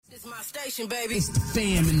It's my station, baby. It's the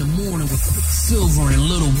fam in the morning with Silver and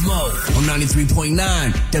Little Mo on 93.9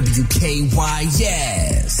 WKYS.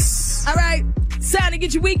 All right, it's time to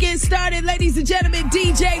get your weekend started, ladies and gentlemen.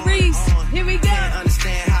 DJ Reese, here we go.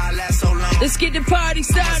 Let's get the party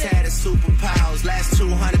started. Had superpowers, last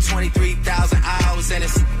 223,000 hours, and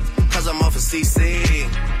it's cause I'm off of CC,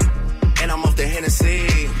 and I'm off the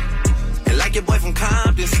Hennessy. And like your boy from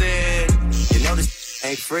Compton said, you know this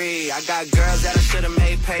ain't free. I got girls that I should've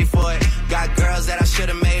made pay for it. Got girls that I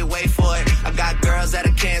should've made wait for it. I got girls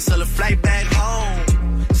that'll cancel a flight back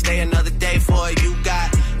home. Stay another day for it. You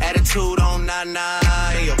got attitude on nana,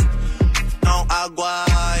 yo. On agua,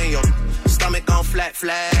 yo. Stomach on flat,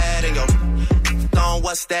 and yo. On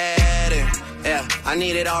what's that? And, yeah, I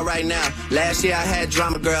need it all right now. Last year I had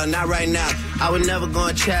drama, girl, not right now. I would never go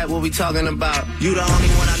and chat what we talking about. You the only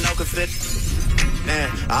one I know can fit.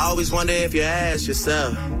 Man, I always wonder if you ask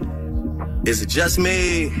yourself, is it just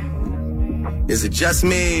me? Is it just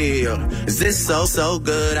me? Or is this so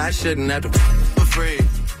good I shouldn't have to for free?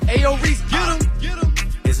 Ayo, Reese, get him.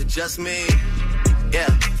 Is it just me?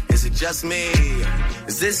 Yeah, is it just me?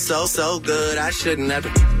 Is this so good I shouldn't have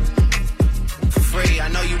to for free? I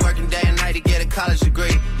know you working day and night to get a college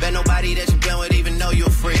degree. Bet nobody that you've been with even know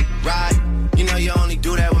you're free, right? You know you only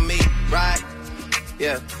do that with me, right?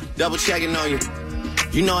 Yeah, double checking on you.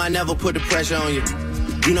 You know I never put the pressure on you.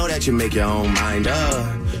 You know that you make your own mind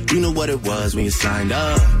up. You knew what it was when you signed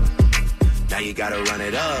up. Now you gotta run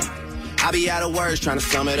it up. I be out of words trying to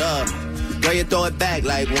sum it up. Girl, you throw it back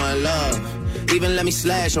like one love. Even let me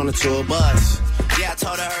slash on the tour bus. Yeah, I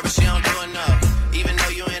told her but she don't do enough. Even though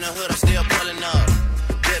you in the hood, I'm still pulling up.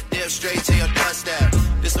 Dip straight to your doorstep.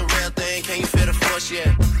 This a real thing, can you feel the force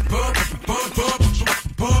yet? Bump it up.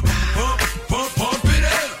 Pump it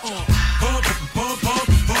up.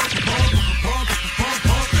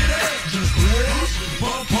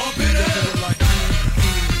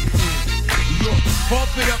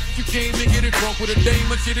 Pump it up, you came and get it drunk with a dame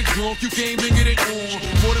and shit it drunk, you came and get it on.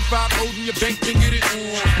 More than 5 O's in your bank, then get it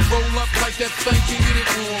on. Roll up like that thing, can get it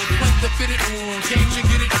on. Plank to fit it on, came and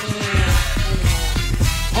get it on.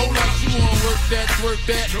 Hold up, you wanna work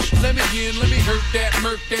that. Let me in, let me hurt that,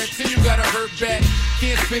 murk that. Then you gotta hurt back.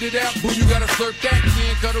 Can't spit it out, boo, you gotta slurp that.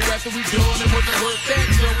 Can't cut her after we done, it wasn't worth that.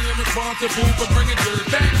 So we are responsible for bringing dirt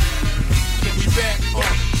back. We back,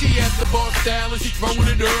 she at the bar style and she throwing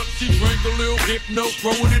it up. She drank a little hypno,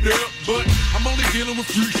 throwing it up. But I'm only dealing with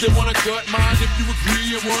freaks that wanna cut mine. If you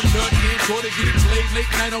agree and one nut, can't go to get it played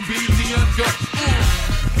late night on BT Uncut.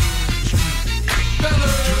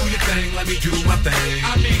 Fellas, do your thing, let me do my thing.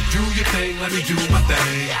 I mean, do your thing, let me do my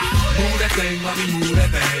thing. Move that thing, let me move that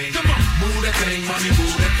thing. Come on, move that thing, let me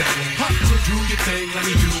move that thing. Do your thing, let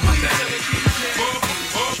me do my thing.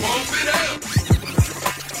 Pump it up.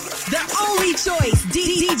 The only choice,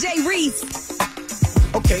 DJ Reese.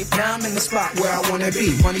 Okay, now I'm in the spot where I wanna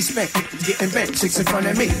be. Money spent, getting bent, chicks in front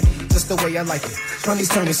of me. Just the way I like it. Money's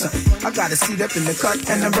turning something. I got a seat up in the cut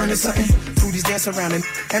and I'm burning something. Fruities dance around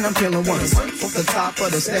and I'm feeling ones. Off the top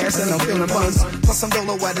of the stairs and I'm feeling buns. Plus some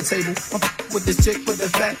dolo at the table. I'm with this chick with the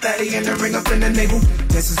fat fatty and the ring up in the navel.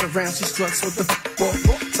 Dances around, she struts with the ball.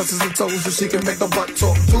 Touches her toes so she can make her butt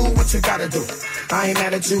talk. Do what you gotta do. I ain't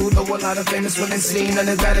mad at you. Know a lot of famous women seen none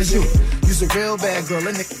as bad as you. You's a real bad girl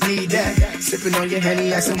and nigga need that. Sipping on your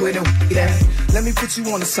Henny, asking where the weed at. Let me put you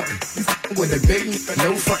on to something. You with a big nigga,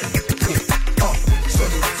 no frontin'. So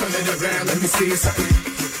turn it around, let me see something.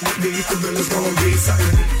 With me, the real is gonna be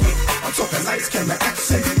something. I'm talking lights, camera,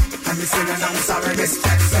 action. I'm singing, I'm sorry, Miss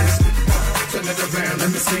Jackson. Turn it around, let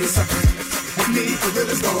me see something. With me, the real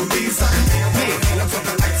is gonna be something. Yeah, I'm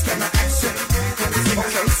talking lights, camera, action.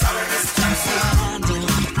 Okay, sorry, Miss Jackson. I don't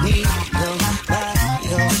need nobody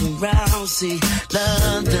else around. See,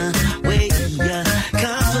 love the way you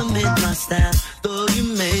compliment my style. Though you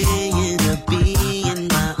may end up being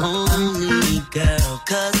my only girl.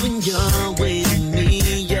 Cause when you're with me,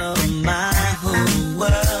 you're my whole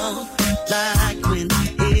world. Like when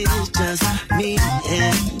it's just me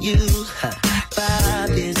and you.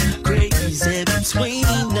 Vibe is crazy between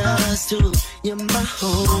us two. You're my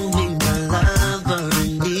homie, my lover,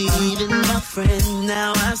 and even my friend.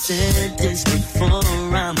 Now I've said this before,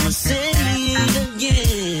 I'ma say it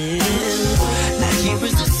again. Now here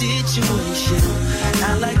is the situation. I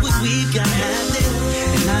like what we got happening,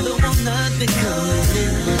 and I don't want nothing coming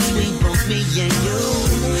in between both me and you.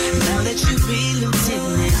 Now that you be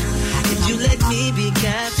lieutenant, if you let me be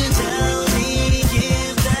captain, tell me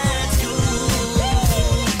if that's cool.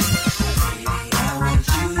 I want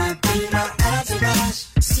you to be my entourage,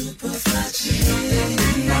 super fly chick,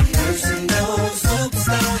 my personal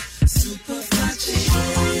superstar, super fly chick. I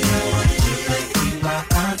want you to be my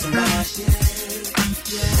entourage.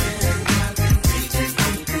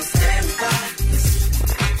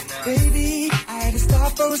 Baby, I had to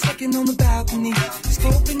stop for a second on the balcony.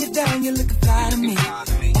 Scoping you down, you're looking fly to me.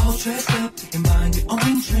 All dressed up and buying your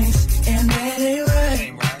own drinks, and that ain't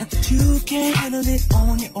right. Not that you can't handle it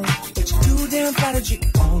on your own, but you're too damn fly to drink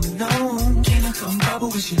all alone. Can I come bubble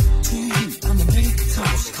with you? To you, I'ma make a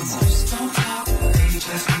toast. Come on, don't talk, baby,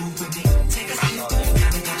 just move with me. Take a seat,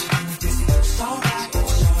 kinda got you feeling dizzy. It's alright,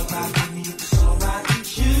 it's alright with me, it's alright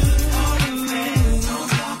with you. Don't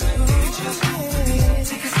talk, baby, just move with me.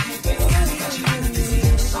 Take a seat, kinda got you feeling dizzy.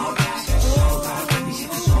 It's alright with me,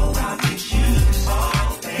 it's alright with you.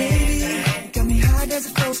 Baby, got me high as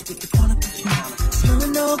a ghost with the corner perfume.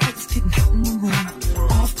 Smelling all good, it's getting hot in the room.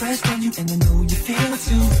 All fresh on you, and I know you feel it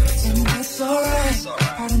too. And that's alright.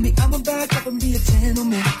 Pardon me, I'ma back up and be a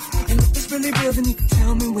gentleman. And if it's really real, then you can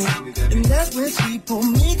tell me when. And that's when she pulled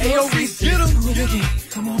me. Hey, yo, Reese, get him. Do it again.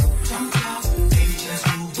 Come on, don't talk, baby, just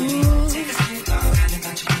move with me. Take a step, kinda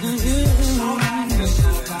got you feeling dizzy. It's alright, it's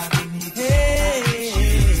alright with me. Hey,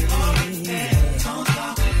 don't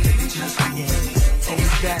talk, baby, just move with me. Take a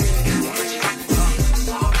step.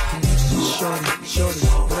 Shorty,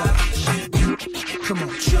 what up? Come on.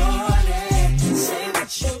 Jordan, say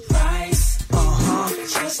what's your price?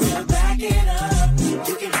 Just to back it up,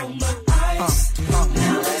 you can hold my ice.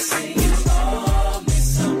 Now let's say you owe me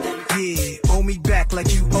something. Yeah, owe me back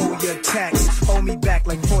like you owe your tax. Owe me back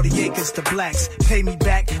like 40 acres to blacks. Pay me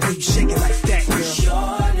back when you shake it like that, girl.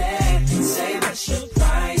 Jordan, say what's your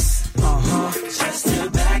price? Just to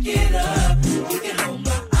back it up, you can hold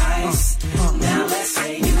my ice. Now let's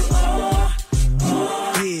say you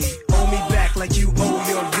Yeah, owe me back like you owe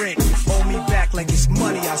your rent. Owe me back like it's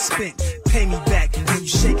money I spent. Pay me back when you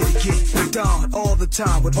shake it again. Dawn all the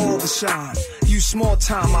time with all the shine. You small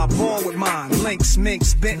time, I ball with mine. Lynx,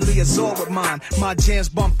 Minx, Bentley, Azor with mine. My jams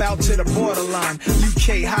bump out to the borderline.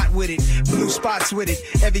 UK hot with it, blue spots with it.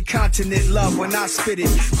 Every continent love when I spit it.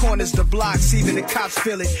 Corners the blocks, even the cops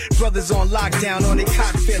feel it. Brothers on lockdown on their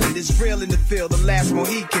cot feeling. It's real in the field, the last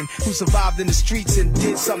Mohican who survived in the streets and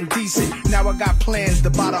did something decent. Now I got plans to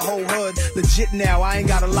buy the whole hood. Legit now, I ain't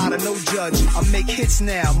got a lot of no judge. I make hits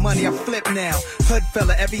now, money I flip now. Hood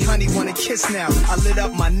fella, every honey wanna kiss now. I lit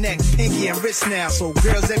up my neck, pinky and wrist now. So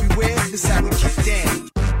girls everywhere, this how we kick down.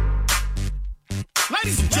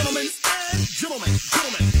 Ladies and gentlemen, this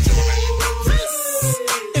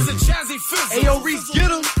is a jazzy fizzle. Hey, yo, Reese,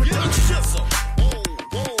 get him.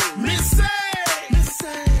 Missy,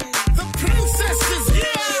 the princess is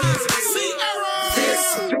here. Sierra. This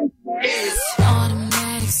is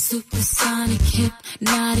automatic, supersonic,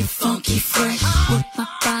 hypnotic, funky, fresh. With my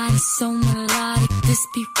body so melodic, this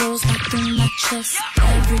beat rolls right through my chest.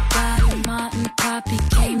 Everybody, Martin, Poppy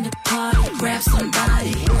came to party. Grab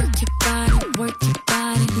somebody, work your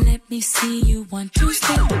body. Let me see you 1, 2,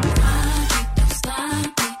 step. Rock it, don't stop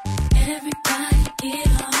it. Everybody get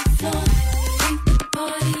on the floor. Bring the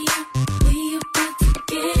party up, we about to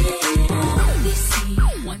get it on. Let me see you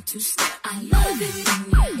 1, 2, step. I love it when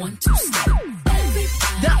you 1, 2, step.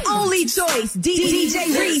 The only choice, DJ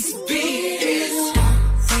Reese.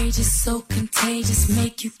 Outrageous, so contagious,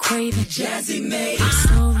 make you crave it. Jazzy made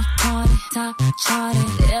so retarded, top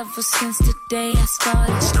charted. Ever since the day I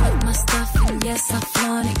started, strip my stuff and yes I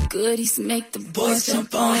flaunt it. Goodies make the boys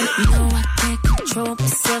jump on it. You know I can't control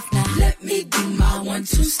myself now. Let me do my 1,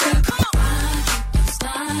 2 step. Rock it, don't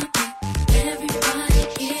stop it. Everybody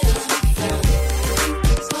get on the floor.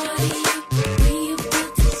 Party up, we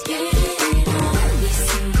about to get it on. Let me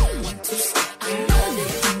see you 1, 2 step. I love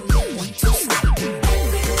it. 1, 2 step.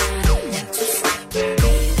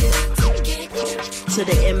 To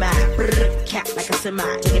the MI, cat like a semi.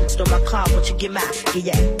 Take it to my car, won't you get mine?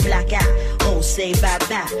 Yeah, black eye, oh say bye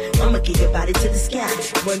bye. I'ma get your body to the sky,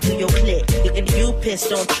 run through your clip. Look at you pissed,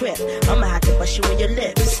 don't trip. I'ma have to bust you in your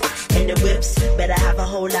lips. And the whips, better have a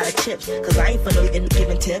whole lot of chips. Cause I ain't for no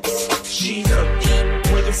giving tips. She's a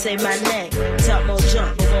beat. When you say my name, talk more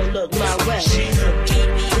jump, but won't look my way. She's a beat.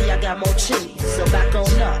 See, I got more cheese, so back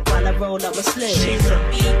on up while I roll up my sleeve. She's a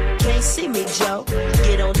beat. Can't see me, Joe.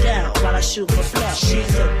 Get on down while I shoot my flow.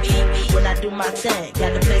 She's a beat. When I do my thing,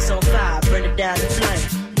 got the place on fire, burn it down in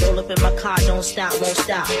flame. Roll up in my car, don't stop, won't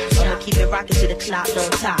stop. I'ma keep it rocking till the clock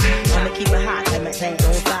don't top. I'ma keep it hot, like my tank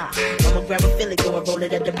on fire. I'ma grab a Philly, go and roll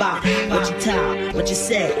it at the bar. What you talk, what you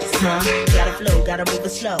say, huh? Gotta flow, gotta move it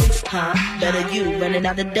slow, huh? Better you running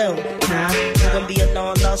out the door, huh? You gon' be a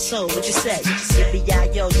long lost soul, what you say?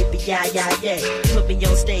 Yippee-yi-yo, yippee-yi-yi-yay. Put me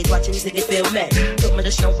on stage, watching these niggas feel mad. Put my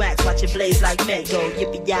dish on wax, watch it blaze like me. Go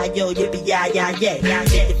yippee-yi-yo, yippee-yi-yi-yay.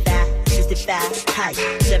 55, 65, height,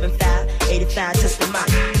 75, 85, touch the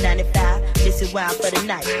mic, 95, visit wild for the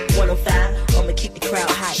night. 105, I'ma keep the crowd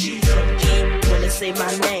hype. When they say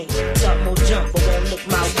my name, talk more jump, but won't look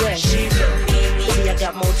my way. Baby, I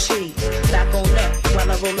got more cheese. Back on up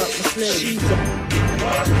while I roll up my sleeves.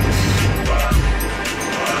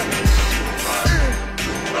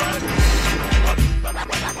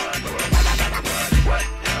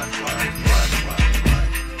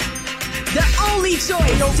 The only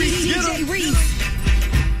choice, DJ Reese.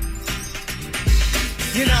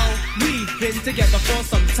 You know, we've been together for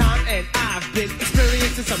some time, and I've been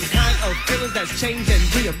experiencing some kind of feelings that's changed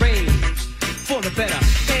and rearranged for the better.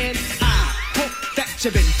 And I hope that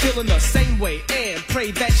you've been feeling the same way, and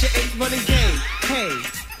pray that you ain't running game. Hey,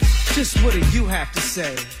 just what do you have to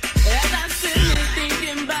say? As I sit here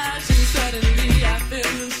thinking about you, suddenly I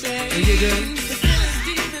feel the same. You do? The feelings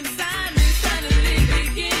deep inside me suddenly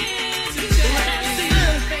begin to change. When I see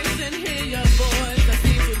your face and hear your voice, I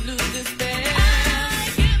seem to lose despair. I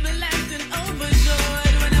get relaxed and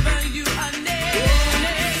overjoyed whenever you are near.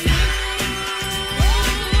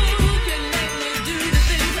 You can make me do the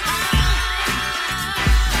things I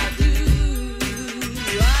do.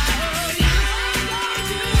 You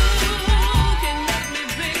can make me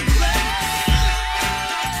bring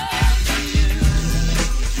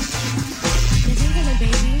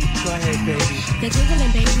Go ahead, baby. The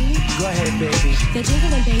jiggling, baby. Go ahead, baby. The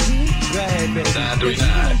jiggling, baby. Go ahead, baby.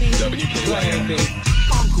 939 Go ahead, baby.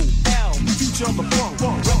 Uncle L, future of the funk.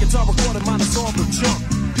 Records are recorded, minus all the junk.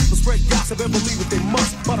 People spread gossip and believe what they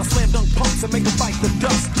must, but I slam dunk punks and make them fight the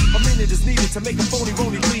dust. A minute is needed to make a phony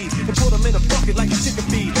bleed and put them in a bucket like a chicken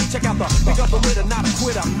feed. Check out the pick up the litter, not a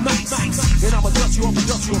quitter. Nice. And I'ma dust you up and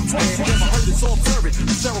dust you up twice. Never heard it's all serving.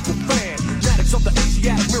 Hysterical fan, fanatics of the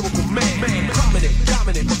Asiatic miracle man. Prominent,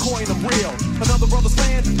 dominant, McCoy and I'm real. Another brother's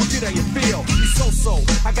fan, well, get how you feel. He's so.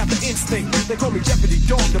 I got the instinct. They call me Deputy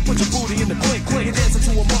Dog to put your booty in the clink. And dancing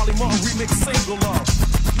to a Marley Martin remix single love.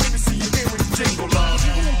 Let me see your earrings jingle love.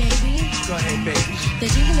 Go ahead, baby. The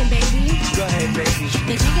jiggling, baby. Go ahead, baby.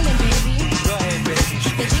 The jiggling, baby. Go ahead, baby.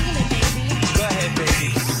 The jiggling, baby. Go ahead,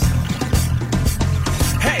 baby.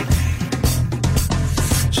 Hey!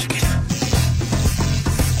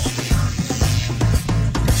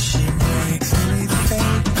 She makes me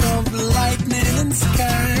think of lightning and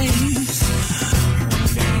skies.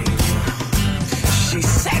 Her name, she's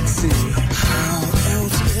sexy. How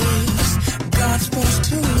else is God supposed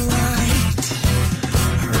to write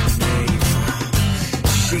her name?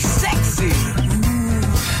 She's sexy.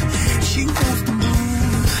 She wants to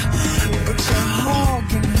move, but you're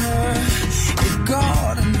hogging her. You're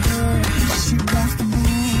guarding her. She wants to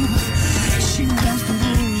move. She wants to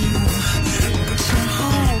move, but you're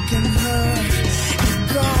hogging her. You're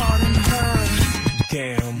guarding her.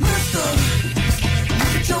 Damn. Mister,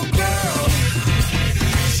 look at your girl.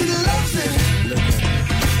 She loves it.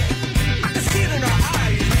 I can see it in her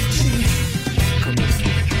eyes. She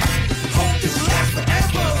hope this lasts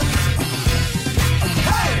forever.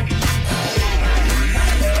 Hey!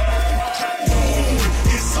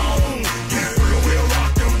 It's on. Get real, we'll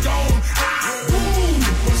rock them down. Boom,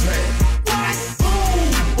 what's that? What? Boom,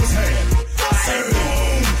 what's that? Say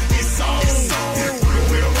boom, it's on. Get real,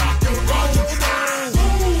 we'll rock them down.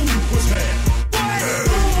 Boom, what's that? What?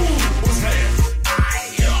 Boom, what's that?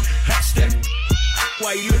 Hatch that.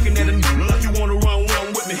 Why you looking at a nigga like you wanna run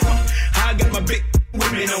with me? I got my big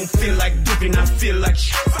with me. Don't feel like dipping, I feel like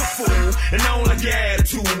shit. Fool. And I don't like your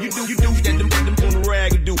attitude. You do that them on the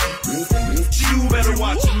rag and do. You better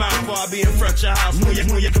watch your mouth while I be in front of your house. When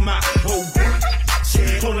you come out,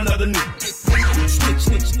 hold another nigga. Snitch.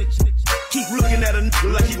 Keep looking at a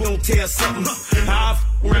nigga like he won't tell something. I'll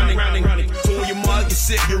rounding. So your mug is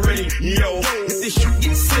sick, get ready. Yo, if this shit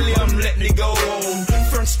gets silly, I'm letting it go on.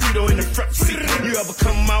 Front street or in the front seat. You ever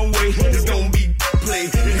come my way, it's gonna be play.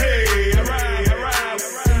 Hey, alright.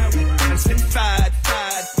 I'm spit fired.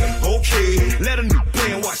 Okay, let a nigga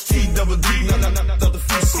play and watch T-double-D. Another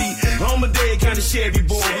few C. I'm a dead kind of Chevy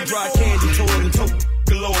boy. We drive candy toys and tote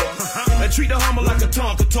galore. I treat the Hummer like a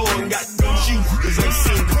Tonka toy and got shoes cause ain't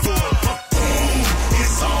seen before.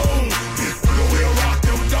 It's on. We'll rock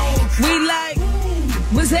them down. We like,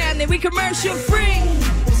 what's happening? We commercial free.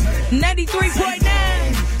 93.9.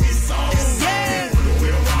 Yeah.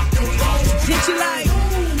 Did you like?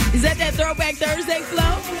 Is that Throwback Thursday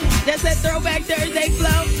flow? That's that Throwback Thursday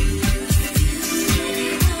flow.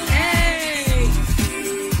 Hey.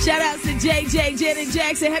 Shout outs to JJ, Janet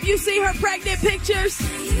Jackson. Have you seen her pregnant pictures?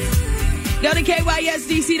 Go to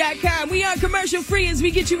KYSDC.com. We are commercial free as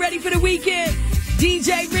we get you ready for the weekend.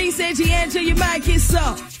 DJ Reese and D'Angelo, your mic is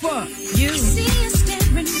up for you. I see you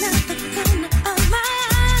staring at the corner of my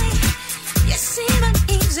eye. You seem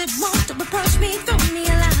uneasy, want to approach me, throw me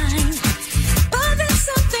a line.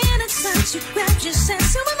 your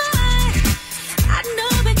sense, who am I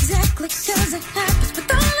know exactly, cause it happens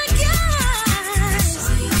with all the guys.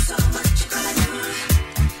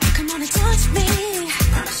 Come on and touch me.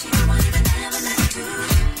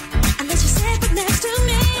 Unless you sit right next to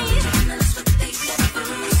me.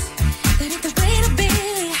 That ain't the way to be.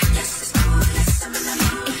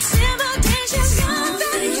 Intimidation's gone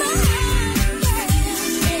very far.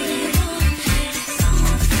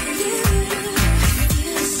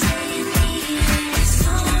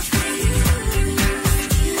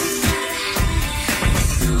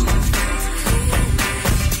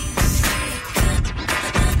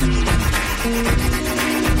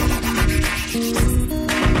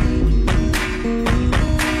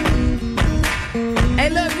 Hey,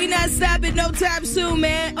 look, we not stopping no time soon,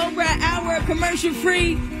 man. Over an hour of commercial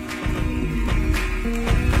free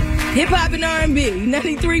hip hop and R&B.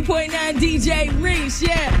 93.9 DJ Reese,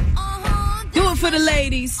 yeah. Do it for the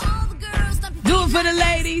ladies. Do it for the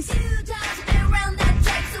ladies.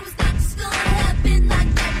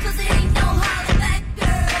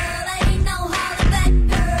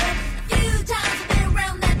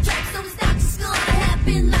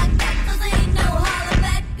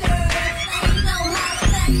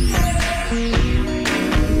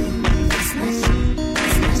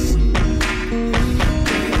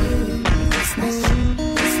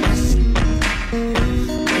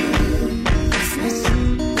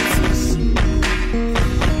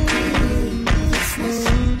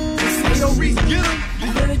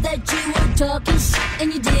 Talking shit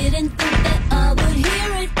and you didn't think that I would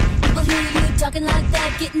hear it. People hear you talking like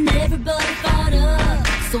that, getting everybody fired up.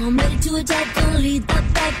 So I'm ready to attack, gonna lead the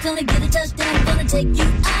back, gonna get a touchdown, gonna take you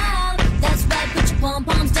out. That's right, put your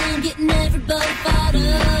pom-poms down, getting everybody fired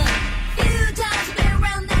up. Few times you've been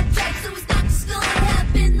around that track, so it's not just gonna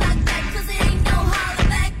happen like that, cause it ain't no holler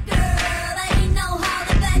back, girl. Ain't no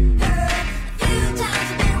holler back, girl. Few times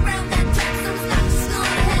you've been around that track, so it's not just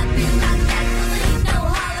gonna happen like that, cause it ain't no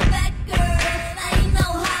holler back, girl. Ain't no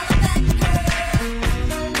holler back, girl.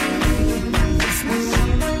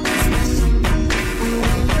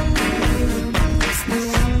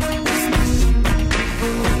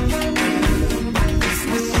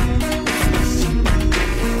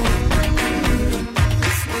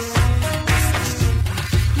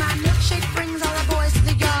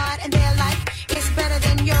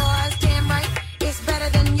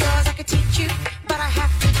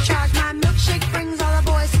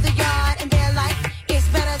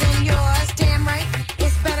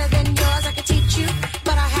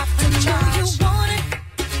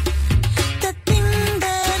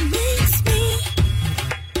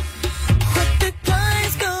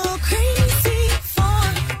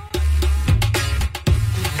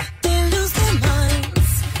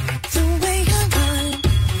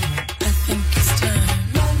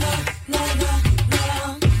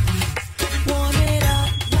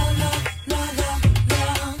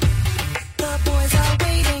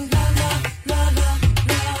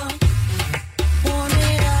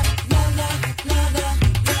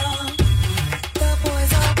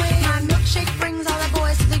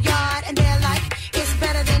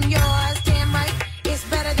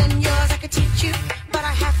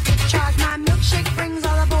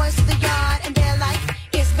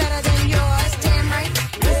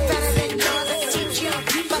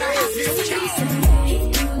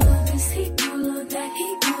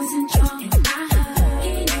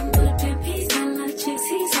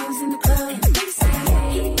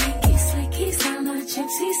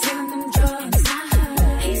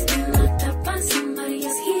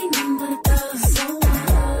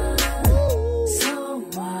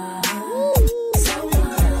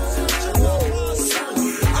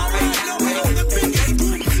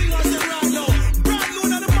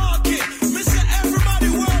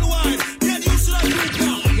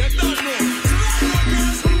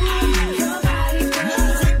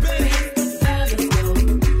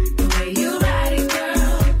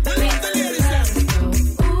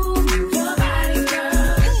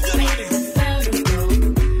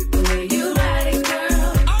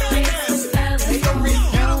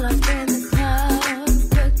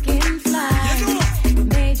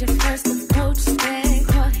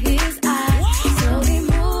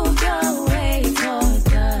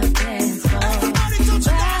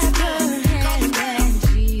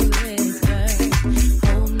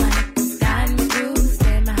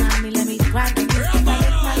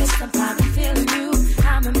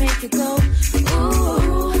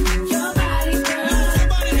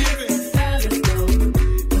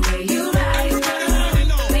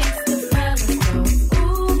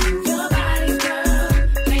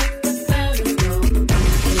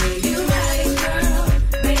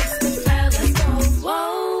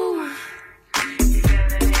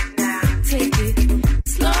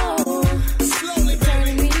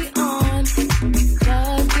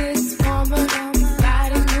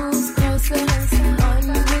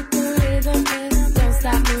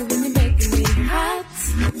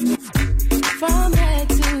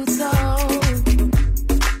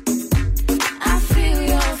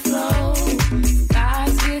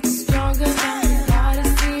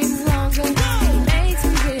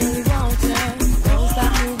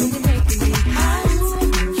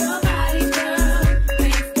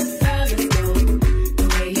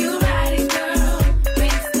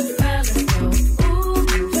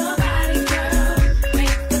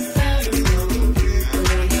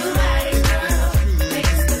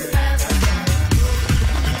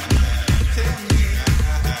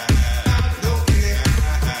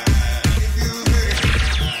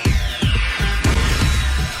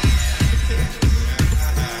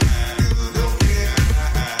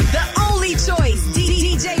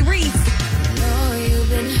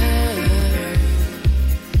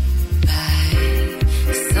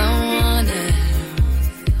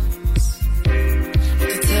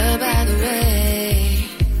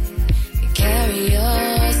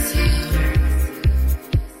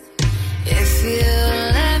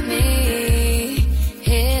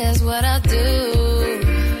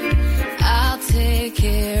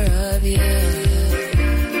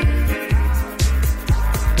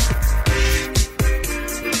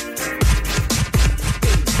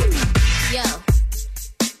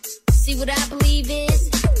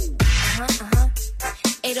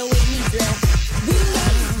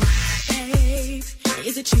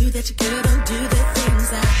 Is it true that your girl don't do the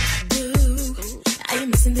things I do? Are you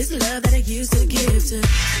missing this love that I used to give to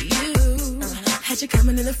you? Had you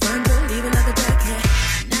coming in the front door, leaving out the back at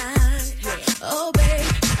night? Oh, babe,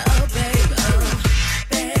 oh, babe, oh,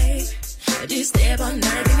 babe. Do you stay up all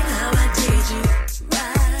night thinking how I did you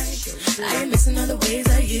right? I ain't missing all the ways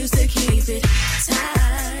I used to keep it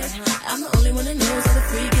tight. I'm the only one that knows all the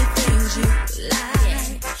freaky things you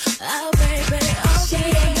like. Oh, baby, oh, she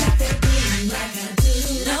ain't got that boom like I do.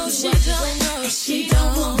 No, she don't. No, she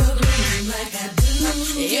don't want the boom like I do.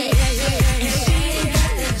 Yeah, yeah, yeah, yeah. And she ain't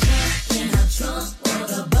got that junk in her trunk or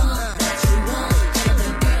the bump that you want. And the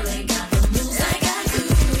girl ain't got the moves like I do.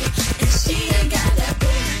 And she ain't got that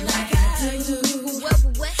boom like I do.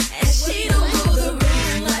 And she don't move the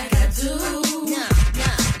room like I do.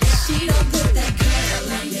 And she don't put that girl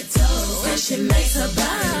on your toes. When she makes her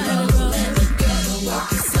body roll and the girl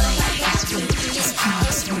walk it slow like I do. Just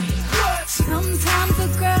promise me. Sometimes a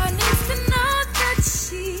girl needs to know that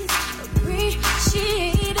she's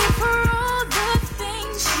appreciated for all the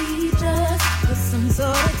things she does. With some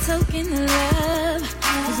sort of token of love.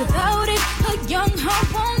 'Cause without it, a young heart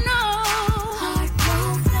won't know.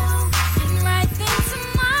 And right then to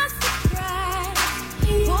my surprise,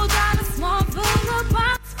 pulled out a small blue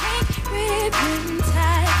box, pink ribbon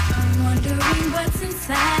tied. I'm wondering what's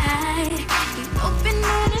inside. He opened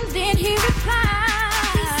it and then he replied.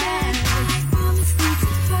 He said, I promise not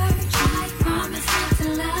to hurt you. I promise not to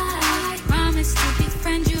lie. I promise to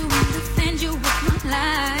befriend you and defend you with my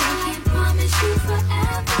life. I can't promise you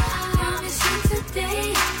forever. I promise you today.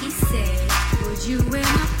 He said, would you wear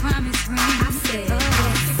my promise ring? I said, oh,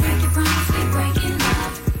 yes. Break your promise, we breaking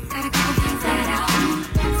love. Got a couple things that I want.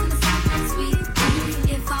 Dancing the song that's sweet.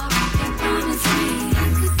 If all we can promise me, I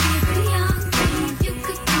could give a young thing. You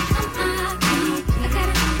could come on my king. I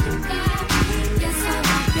gotta know you got me. Yes, I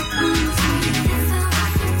want your promise me. Yes, I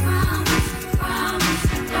want your promise. Promise,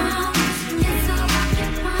 promise. Yes, I want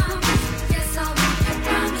your promise. Yes, I want your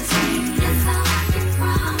promise me. Yes, I want your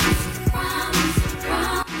promise. Promise,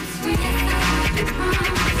 promise. Yes, I want your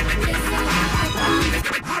promise. Yes, I want your promise.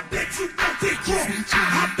 I bet you don't think you.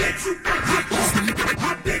 I bet you don't think you.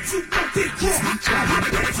 I bet you don't think you. I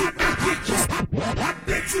bet you don't think you. I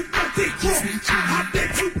bet you don't think you. I bet you don't think you. I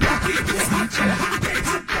bet you don't think you. I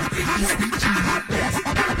bet you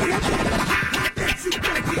don't think you. I bet you don't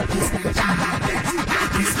think you.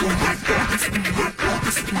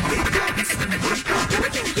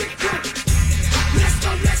 Let's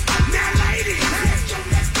go, let's go. Now, ladies.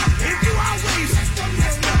 If you always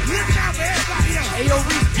looking out for everybody else. Hey, yo,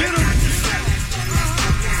 Reese, get him.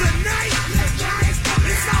 Tonight,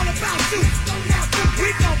 it's all about you. We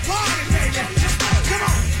gon' party, baby. Come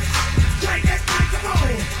on. Bring that thing, come on.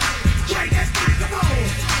 Bring that thing, come on.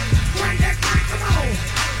 Bring that thing, come on.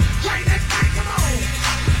 Bring that thing, come on.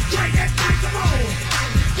 Bring that thing, come on.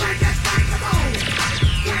 Bring that thing, come on.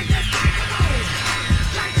 Bring that thing, come on.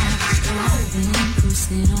 Bring that thing, come on.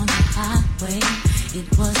 Cruising on the highway. It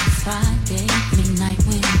was a Friday, midnight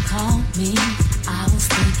when you called me. I was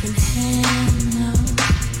thinking, hell no,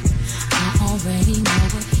 I already know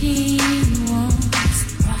what he wants.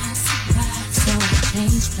 Surprise, surprise. So I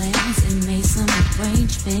changed plans and made some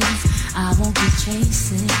arrangements. I won't be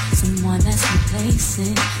chasing someone that's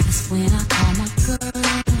replacing. That's when I call my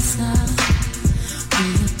girls up.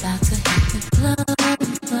 We about to hit the club.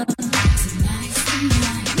 Tonight,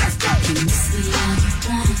 can you see how you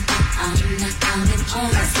want? I'm not coming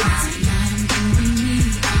over. Tonight I'm doing me.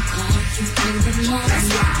 I'll call you in the morning.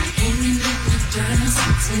 Hanging with my girls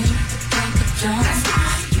until the break of dawn.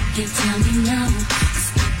 You can tell me no, 'cause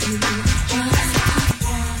I can do it all.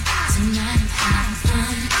 Tonight I'm having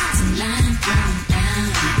fun. Tonight I'm going down.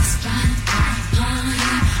 It's right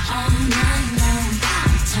all night long.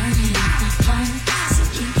 I'm turning up my phone so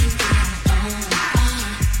we can get it on.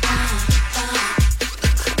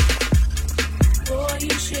 Boy,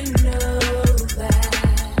 you should know that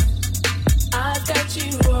I've got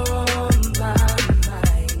you on my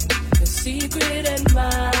mind. The secret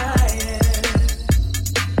admirer.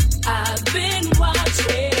 I've been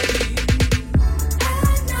watching you.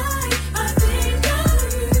 At night, I think of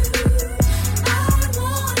you. I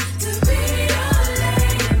want to be your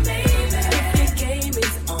lady, baby. If your game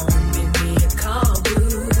is on, give me a call,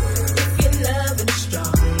 boo. If your love is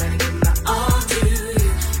strong, I give my all to you.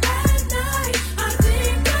 At night, I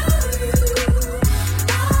think of you.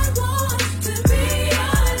 I want to be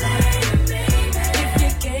your lady, baby. If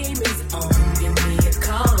your game is on, give me a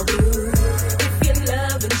call, boo. If your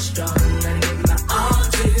love is strong, I give my all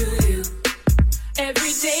to you.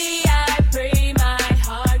 Every day I pray my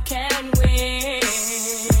heart can win.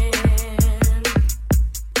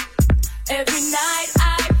 Every night I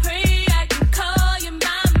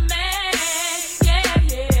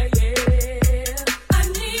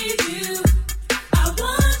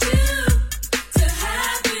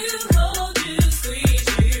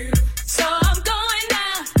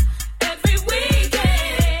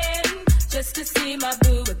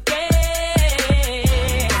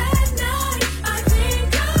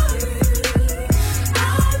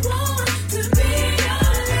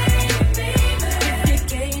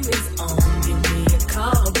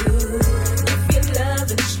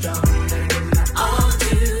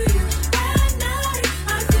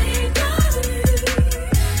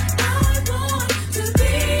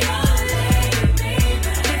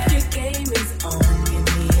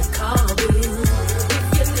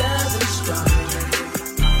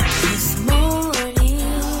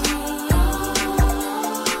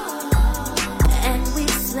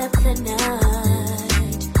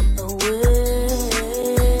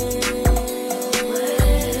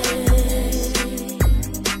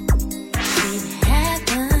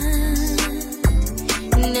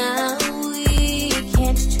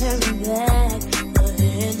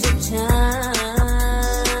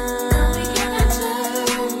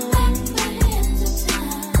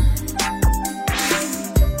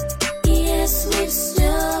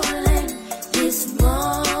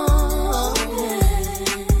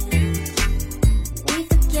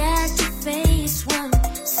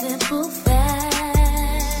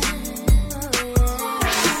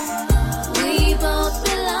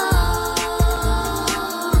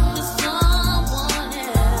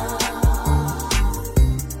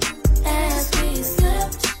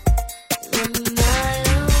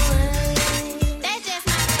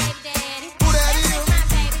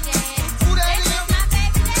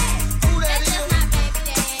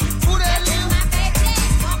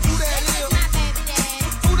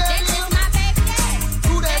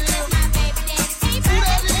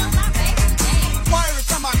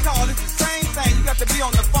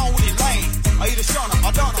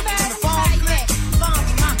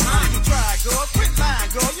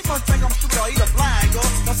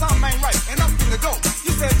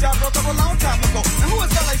up a long time ago. And who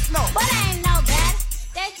is LA Snow? But I ain't no bad.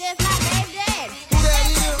 That's just my baby daddy. Who that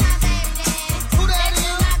is? Who that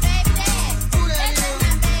is? Who that is?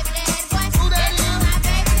 Who that is? Who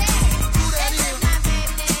that is?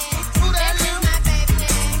 Who that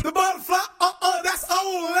is? The butterfly, that's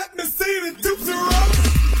old. Let me see the dupes and roll.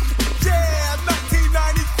 Yeah,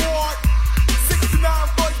 1994. 69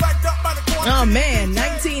 boys backed up by the corner. Oh man,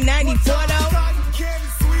 1994 though.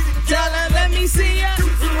 Tell her, let me see ya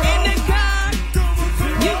in the car.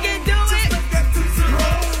 You can do it.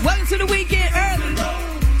 Welcome to the weekend early.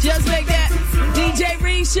 Just like that. DJ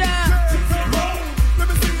Risha.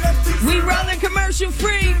 We rolling commercial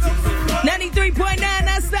free. 93.9,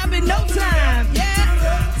 not stopping no time.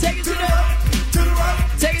 Yeah. Take it to the.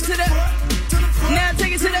 Take it to the. Now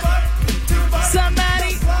take it to the.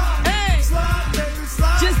 Somebody. Hey.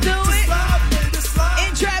 Just do it.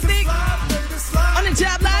 In traffic. On the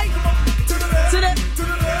job light.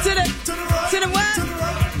 To the what?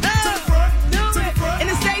 Do it. In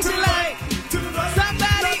the station light.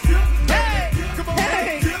 Somebody. Hey.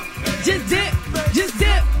 Hey. Just dip. Just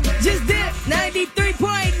dip. Just dip. 93.9.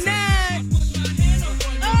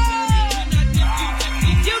 Oh.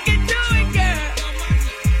 You can do it, girl.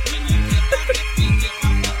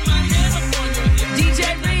 DJ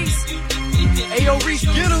Reese. Hey, yo, Reese,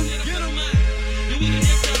 get him.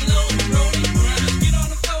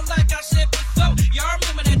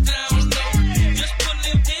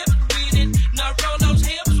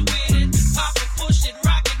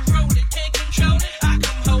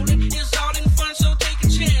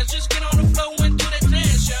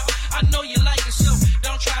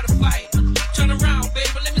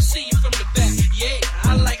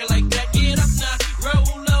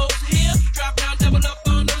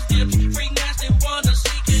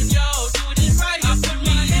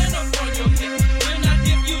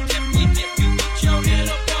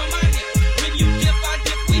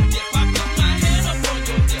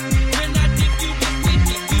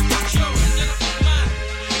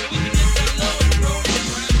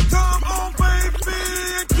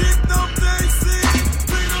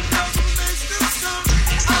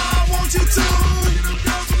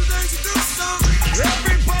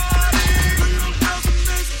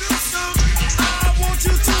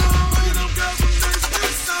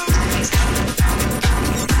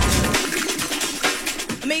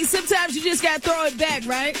 Throw it back,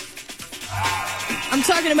 right? I'm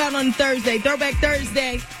talking about on Thursday, Throwback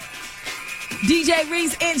Thursday. DJ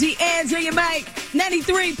Reese, Angie, Ange on your mic,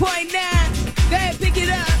 93.9. Go ahead, pick it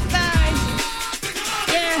up. Bye.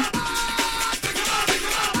 Yeah.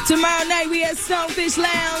 Tomorrow night we at Stonefish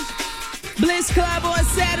Lounge, Bliss Club on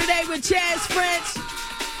Saturday with Chaz French.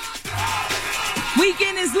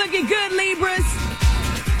 Weekend is looking good, Libras.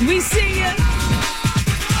 We see ya.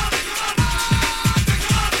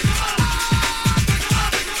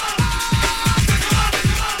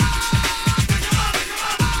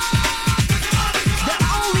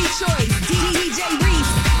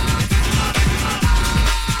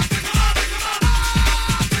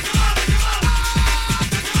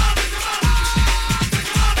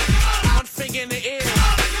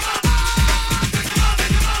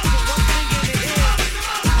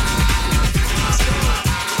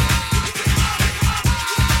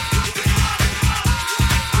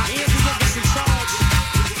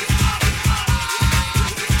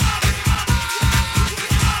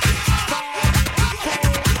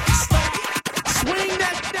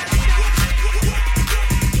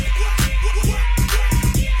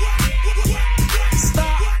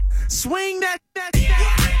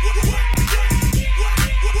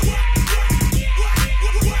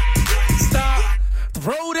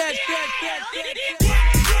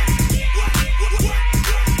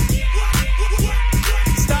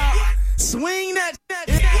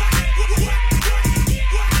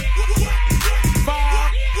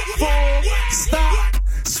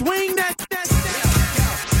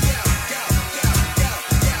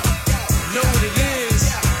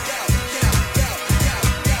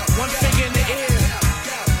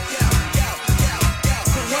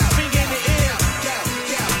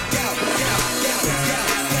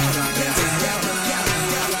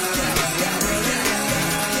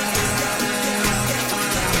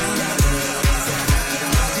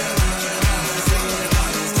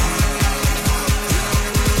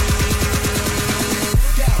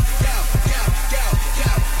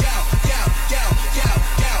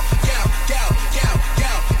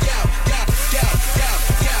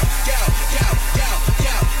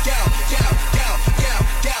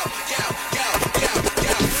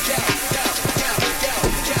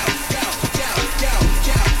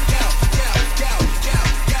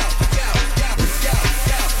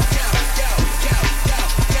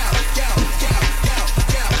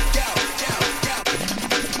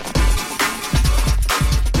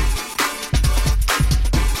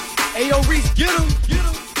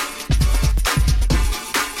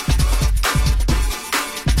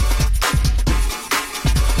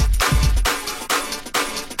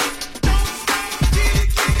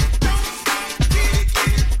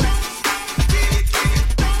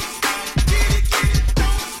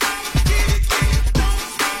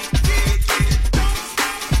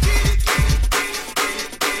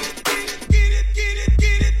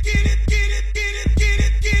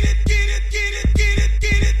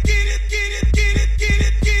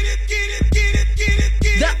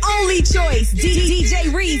 KYS,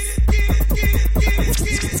 DJ Reese.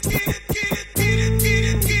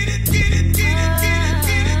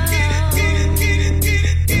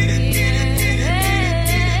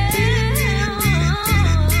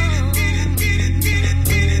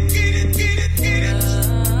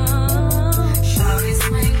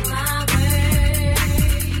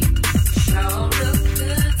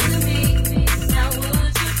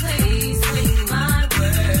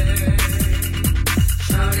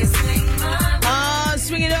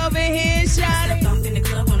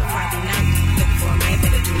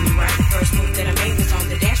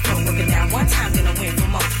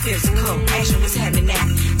 Physical action was happening now.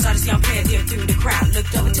 Saw this young player there through the crowd.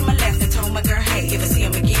 Looked over to my left and told my girl, hey, if I see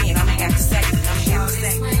him again, I'ma have to say,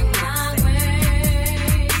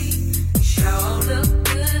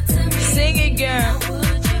 Sing it, girl.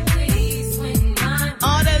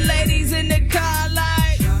 All the ladies in the car,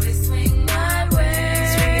 like,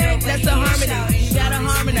 that's the harmony. You gotta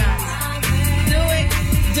harmonize.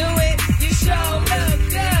 Do it. You sure look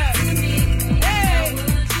good. Hey.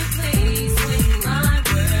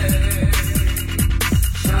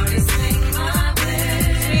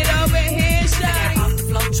 Swing it over here, shawty. I got off the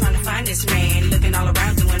floor trying to find this man. Looking all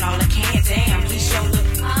around, doing all I can. Damn, he sure look.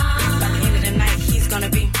 By the end of the night, he's gonna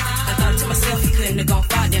be. I thought to myself, he couldn't have gone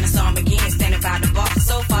far. Then I saw him again, standing by the bar.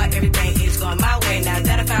 So far, everything is going my way. Now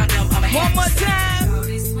that I found him, I'ma have one more time.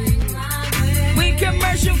 We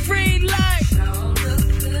commercial free like.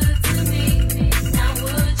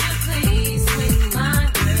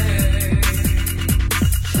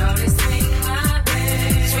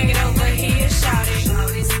 Swing it over here, shout it.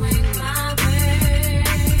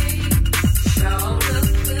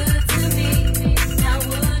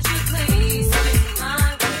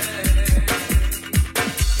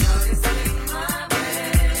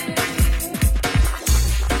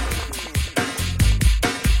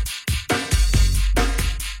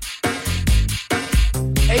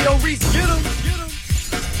 Ayo, Reese, get him.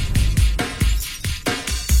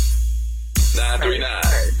 939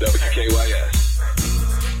 WKYS.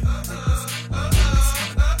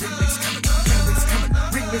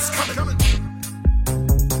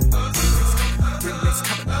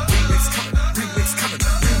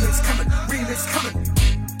 Remix coming.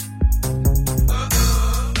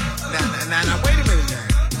 Now, wait a minute now.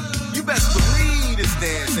 You best believe this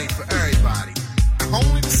dance ain't for everybody.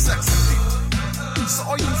 Only the sexy people. So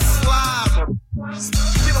all you fly,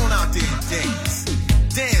 get on out there and dance.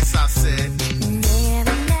 Dance, I said.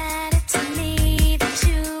 Never mattered to me that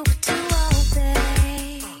you were too open.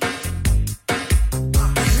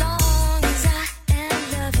 As long as I am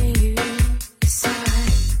loving you, it's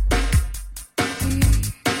alright.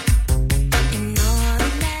 And all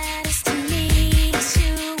that matters to me is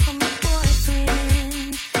you are my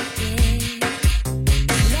boyfriend. Yeah.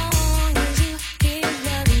 As long as you keep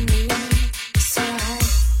loving me, it's alright.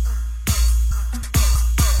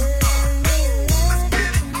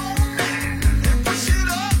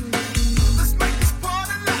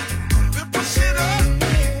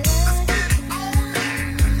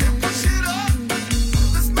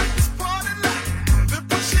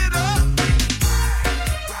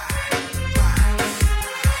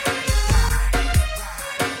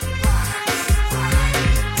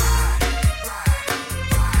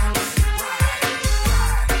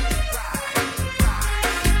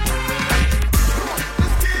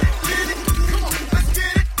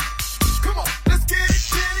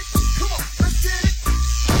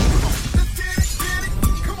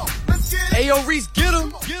 Ayo, Reese, get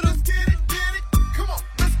him.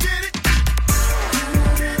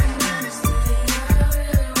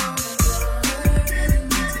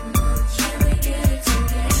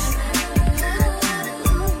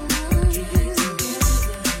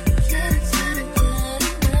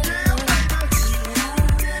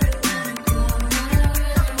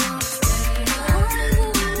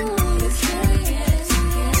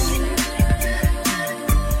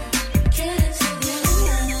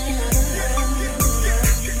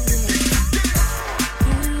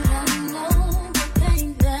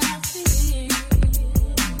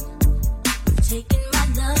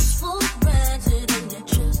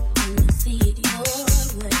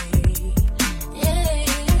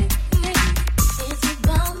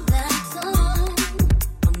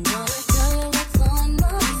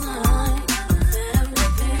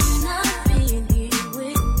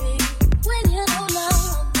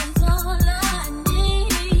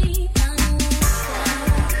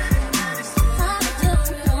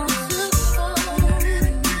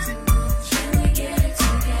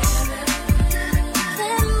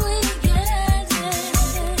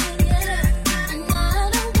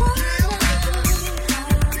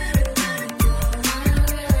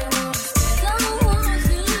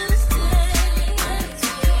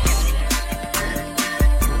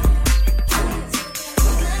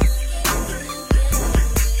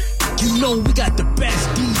 got the best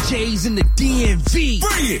DJs in the DMV.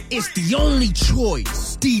 Bring it. It's the only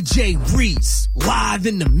choice. DJ Reese, live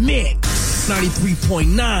in the mix.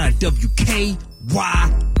 93.9 WKYS.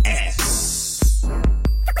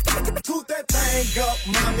 Toot that thing up,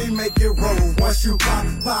 mommy, make it roll. Once you pop,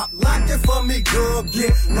 lock it for me, girl,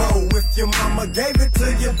 get low. If your mama gave it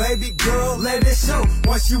to you, baby girl, let it show.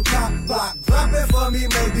 Once you pop, drop it for me,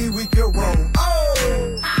 maybe we can roll.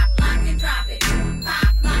 Oh! Pop, lock, and drop it.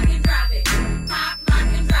 Pop, lock, and drop it. Pop,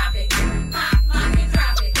 lock, and drop it. Pop, lock, and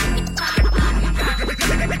drop it. Pop, lock, and drop it.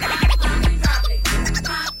 Pop, lock, and drop it.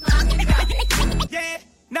 Pop, lock, and drop it. Yeah,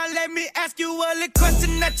 now let me ask you a little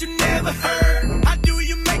question that you never heard. How do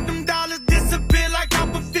you make them dollars disappear like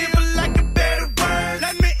Copperfield, like a better word?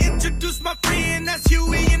 Let me introduce my friend, that's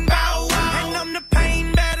Huey and Bow Wow. And I'm the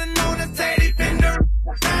pain, better known as Teddy Bender.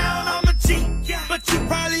 Down, I'm a G, but you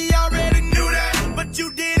probably already knew that. But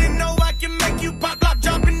you didn't know I can make you pop, lock,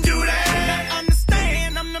 drop, and do that. Now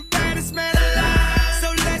understand, I'm the baddest man alive.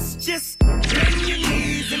 So let's just bend your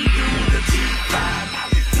knees and do the G5.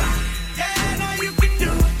 Yeah, now you can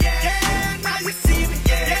do it. Yeah, now you see me.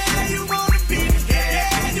 Yeah, you wanna be me.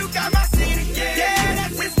 Yeah, you got my CD. Yeah,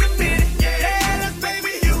 that's Wiz Committed. Yeah, that's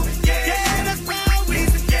Baby Hugh. Yeah, that's Brown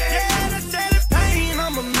Weezy. Yeah, that's Jelly Pain.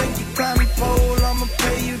 I'ma make you climb and pole. I'ma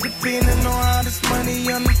pay you depending on how this money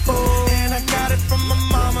unfolds. And I got it from my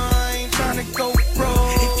mama. I ain't tryna go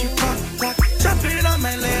broke. If you pop, lock, drop it, I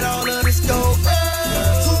might let all of this go.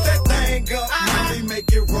 Toot that thing up, mommy,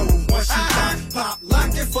 make it roll. Once you pop,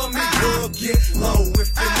 lock it for me, girl, get low. If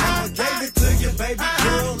your mama gave it to you, baby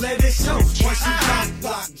girl, let it show. Once you pop,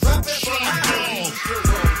 drop it for me, girl, we can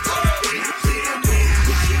roll.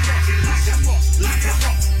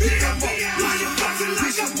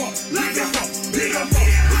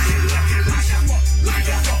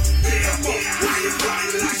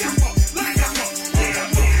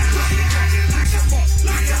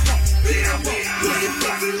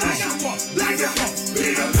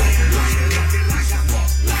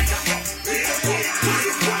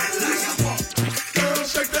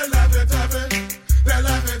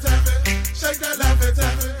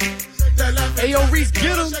 Hey, yo, Reese,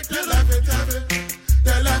 get him.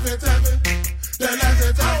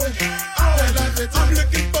 I'm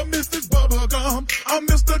looking for Mrs. Bubblegum. I'm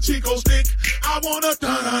Mr. Chico Stick. I wanna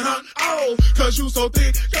dun-dun-dun. Oh, cause you so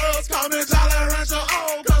thick. Girls call me Jolly Rancher.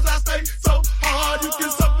 Oh, cause I stay so hard. You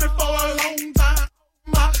can suck me for a long time.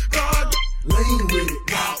 My God. Lean with it,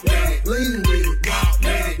 walk with it, lean with it, walk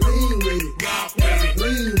with it, lean with it, walk with it,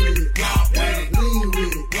 lean with it, walk with it, lean with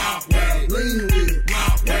it, walk with it, lean with it,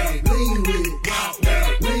 walk with it, lean with it, walk with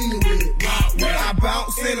it, lean with it, walk with it. I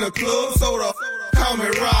bounce in the club, so the call me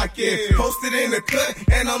Rocket. Posted in the cut,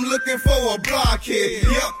 and I'm looking for a blockhead.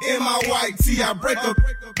 Yep, in my white tee, I break a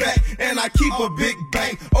back, and I keep a big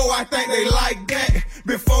bank. Oh, I think they like that.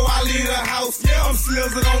 Before I leave the house, yeah, I'm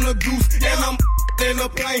slizzing on the goose, and I'm in the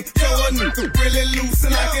plane. So a nigga really loose,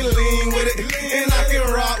 and I can lean with it, and I can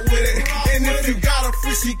rock with it. And if you got a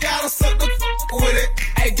fish, you gotta suck the with it.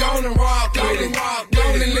 Hey, go on and rock with it. Go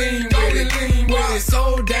on and lean with it. It's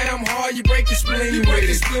so damn hard, you break your spleen with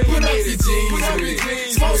it. Put up your jeans with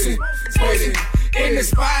it. Smoke some with it. In the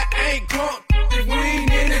spot, ain't crunk. If we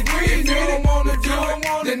ain't in it, if you don't wanna do it,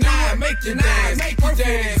 deny it, make your dance.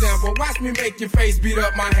 Perfect example, watch me make your face beat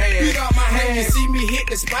up my hand. When you see me hit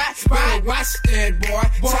the spot, better watch that boy.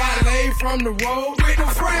 Try lay from the road with the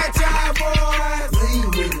fragile boys.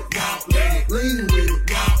 Lean with it, walk with it, lean with it,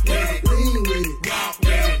 walk with it, lean with it, walk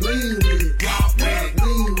with it, lean with it, walk with it,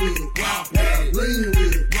 lean with it, walk with it, lean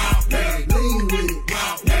with it, walk with it, lean with it,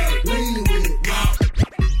 walk with it, lean with it, walk with it.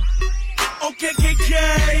 Okay, KK.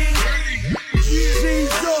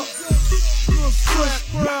 Jesus.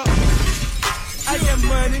 I got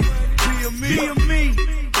money. Be a me.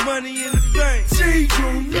 Money in the bank. I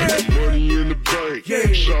got money in the bank.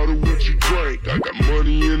 Shout out what you drink. I got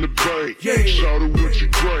money in the bank. Shout out what you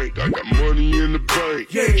drink. I got money in the bank.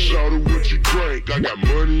 Shout out what you drink. I got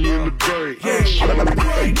money in the bank.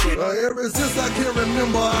 Ever since I can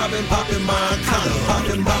remember, I've been popping my collar,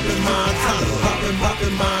 popping my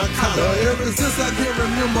collar. Ever since I can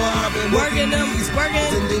remember, I've been working them, working.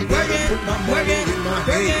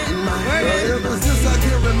 Ever since I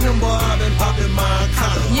can remember, I've been popping my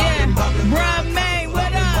collar. Yeah, Bruh May,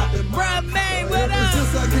 what up? Bruh May, what up? Ever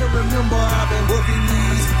since I can remember, I've been working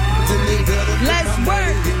these. Let's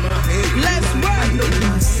work. Let's work. I know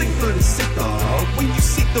you sicker and sicker when you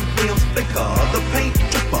see the rims flicker, the paint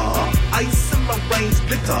dripper, ice in my veins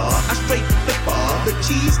glitter. I straight flipper. The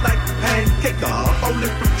cheese like pancaker,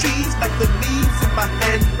 falling from trees like the leaves in my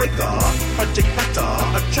handbreaker. Project Hunter,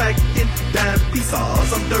 attracting dime pieces.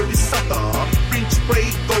 I'm dirty sucker, green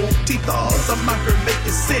spray, gold teethers. I'm out here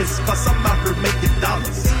making sense, cause I'm out here making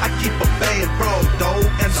dollars. I keep a bad broad, though,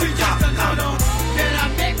 and a top collar. That I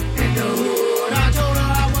met in the hood. I told her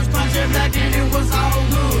I was punching black and it was all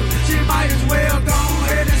good. She might as well go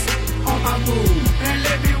ahead and on my move and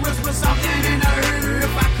let me whisper something in her ear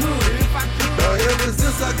if I could. Ever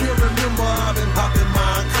since I can remember, I've been popping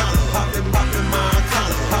my collar, popping my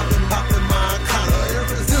collar, popping my collar.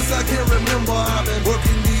 Ever since I can remember, I've been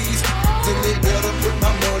working these and they better put my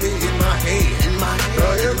money in my hand.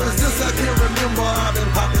 Ever since I can remember, I've been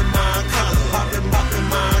popping my collar, popping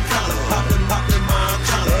my collar, popping my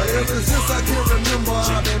collar. Ever since I can remember,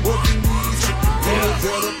 I've been working these and they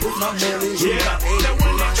better put my money in my hand.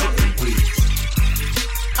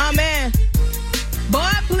 Oh man.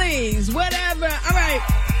 Boy, please, whatever. All right.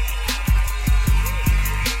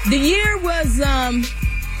 The year was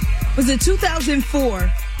it 2004?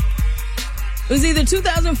 It was either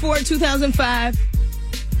 2004 or 2005.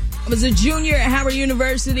 I was a junior at Howard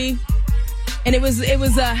University, and it was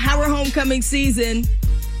a Howard homecoming season,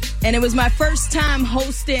 and it was my first time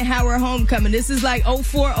hosting Howard homecoming. This is like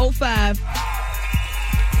 04, 05.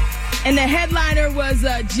 And the headliner was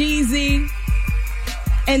Jeezy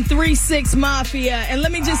and 3-6 Mafia. And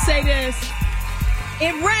let me just say this.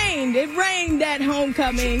 It rained that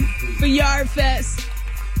homecoming for Yard Fest.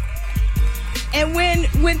 And when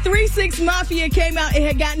 3-6 Mafia came out, it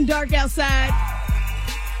had gotten dark outside.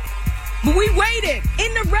 But we waited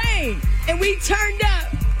in the rain and we turned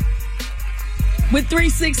up with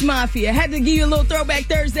 3-6 Mafia. Had to give you a little Throwback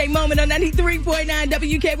Thursday moment on 93.9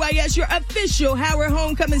 WKYS, your official Howard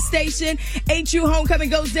homecoming station. HU homecoming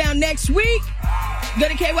goes down next week. Go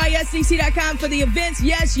to KYSDC.com for the events.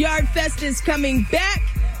 Yes, Yard Fest is coming back.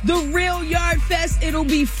 The real Yard Fest. It'll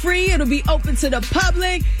be free. It'll be open to the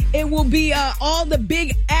public. It will be all the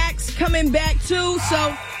big acts coming back too.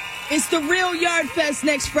 So it's the real Yard Fest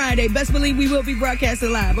next Friday. Best believe we will be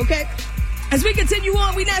broadcasting live, okay? As we continue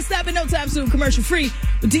on, we not stopping no time soon. Commercial free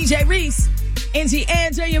with DJ Reese, NG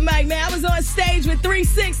Andrew, your mic, man. I was on stage with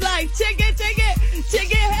 3-6 like, check it, hey.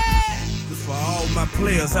 For all my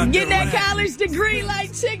players out Getting there that college degree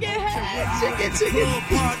like chicken head. Chicken.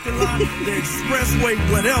 Parking lot, the expressway,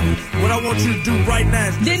 whatever. What I want you to do right now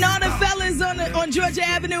is then all the fellas on Georgia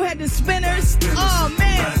Avenue had the spinners. Oh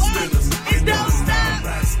man, what? It don't stop.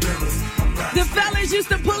 The fellas used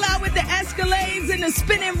to pull out with the Escalades and the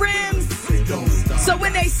spinning rims. So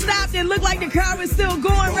when they stopped, it looked like the car was still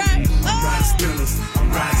going, right? Oh.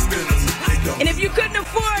 And if you couldn't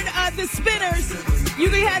afford the spinners, you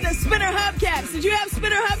could have the spinner hubcaps. Did you have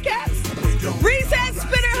spinner hubcaps? Reese had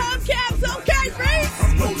spinner hubcaps. Okay, Reese.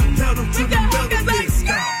 With the hubcaps like,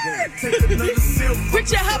 skirt.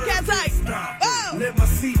 With your hubcaps like, oh. Let my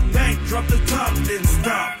seat back, drop the top, then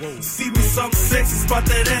stop. See me something sexy, spot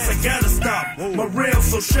that ass, I gotta stop. My rails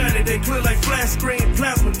so shiny, they clear like flash screen,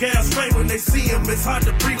 plasma gas flame. When they see them, it's hard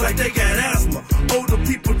to breathe like they got asthma. Older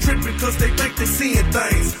people tripping cause they think they seeing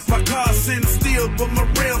things. My car's sitting still, but my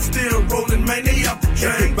rails still rolling, man, they out the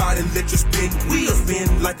drain. Everybody let you spin wheels,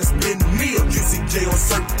 spin like a spin wheel. UCJ on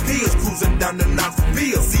certain pills, cruising down the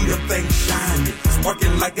Knoxville. See the thing shining,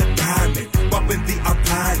 sparking like a diamond, bumping the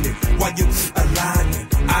Alpine while you aligning.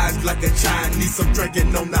 Eyes like a Chinese, I'm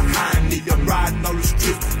drinking on the high knee. I'm riding all the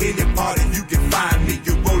strips, any party you can find me.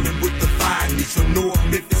 You're rolling with the finest, so North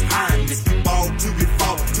Memphis Highness. We ball till we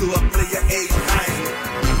fall to a player age 90.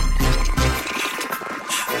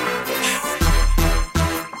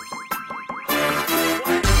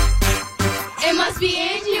 It must be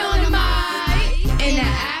Angie on the mic in the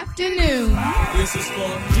afternoon. This is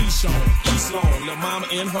for Keyshawn, East Lawn, Lil' Mama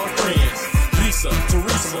and her friends. Lisa,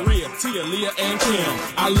 Teresa, Maria, Tia, Leah, and Kim.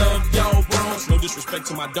 I love y'all bros. No disrespect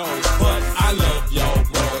to my dogs, but I love y'all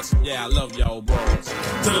bros. Yeah, I love y'all bros.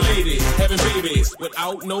 To the ladies having babies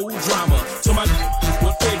without no drama. To my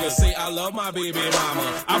with figures say I love my baby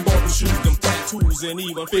mama. I bought the shoes, them tattoos, and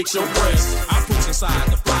even fix your breasts. I put inside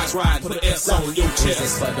the flies ride, put an S on your chest. This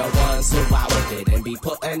is for the ones who ride with it and be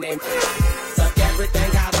putting in. Suck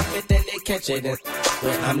everything out of it, then they catch it. And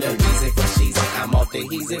when I'm the reason for cheesing, I'm off the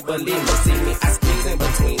easy. Believe me, see me, I squeeze in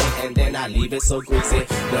between it, and then I leave it so greasy.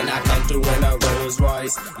 When I come through in a Rolls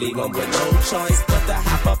Royce, leave them with no choice but to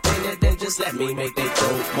hop up in it, then just let me make they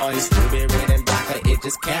throat moist. Ruby red and black, it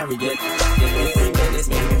just carry it. Give me 3 minutes,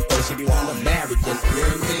 maybe before she be wanna marry it. Give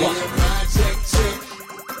me a project chick,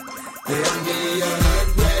 give me a hood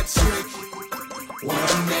red trick,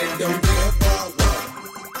 one that don't give a fuck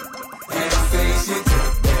and say she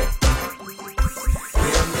took that.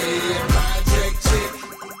 Give me a project chick.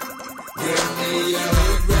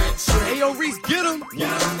 Reese, get him. The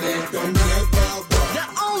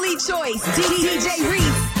only choice, DJ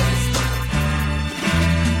Reese.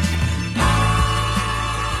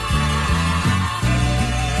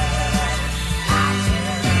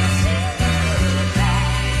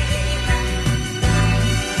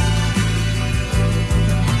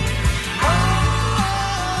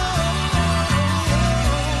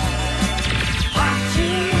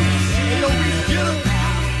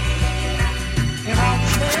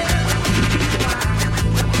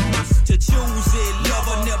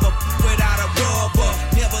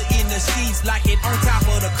 Like it on top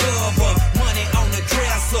of the cover, money on the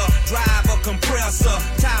dresser, drive a compressor,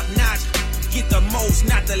 top notch, get the most,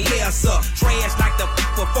 not the lesser. Trash like the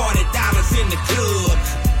for $40 in the club.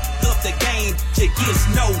 Up the game, she gets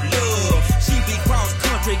no love. She be cross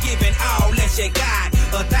country, giving all that she got.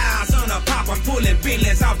 1,000 a pop, I'm pulling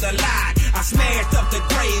billions off the lot. I smashed up the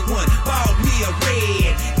gray one, bought me a red.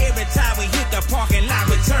 Every time we hit the parking lot,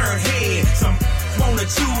 we turn head. Some wanna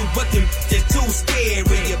choose, but them just too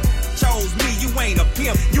scary. You chose me, you ain't a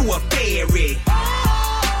pimp, you a fairy.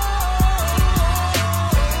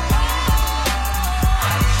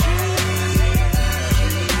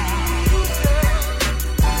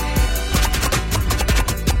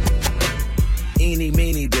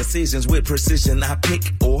 Many decisions with precision. I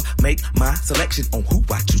pick or make my selection on who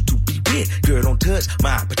I choose to be with. Girl, don't touch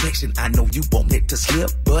my protection. I know you want it to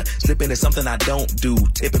slip, but slipping is something I don't do.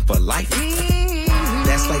 Tipping for life.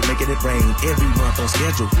 That's like making it rain every month on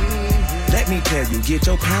schedule. Let me tell you, get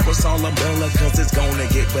your parasol umbrella, cause it's gonna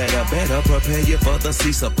get better. Better prepare you for the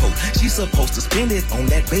sea support. She's supposed to spend it on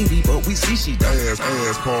that baby, but we see she don't.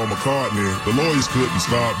 Ass Paul McCartney. The lawyers couldn't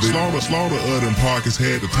stop this. Slaughter of them pockets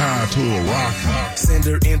had to tie to a rocket. Send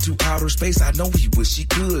her into outer space, I know he wish he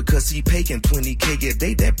could, cause he paying $20K a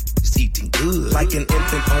day, that is eating good. Like an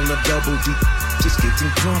infant on a double D, just getting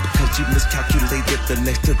drunk, cause you miscalculated the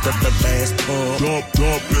next to the last pump.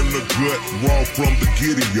 Dump in the gut, raw from the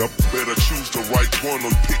giddy up. Better choose the right one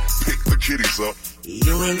and pick the kitties up.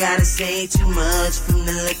 You ain't gotta say too much from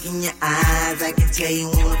the look in your eyes. I can tell you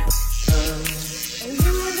wanna And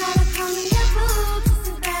you ain't gotta call me your boo,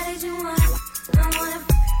 just as bad as you want. I wanna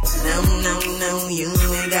No, you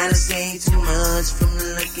ain't gotta say too much from the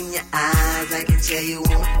look in your eyes. I can tell you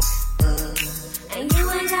wanna And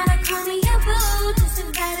you ain't gotta call me your boo, just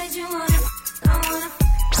as bad as you want. I wanna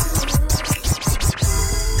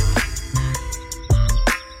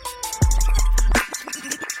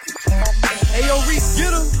Hey, yo, Reese,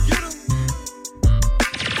 get him.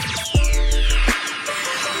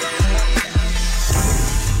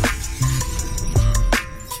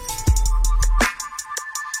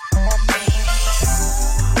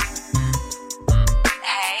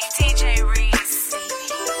 Hey, DJ Reese.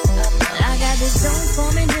 I got this dope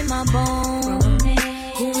forming in my bones.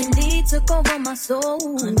 Who indeed took over my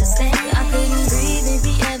soul. Understand? I couldn't breathe if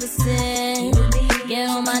he ever said, get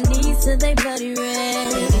on my knees till they bloody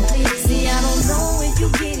red. See, I don't know if you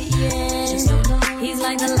get it yet. He's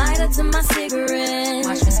like the lighter to my cigarette.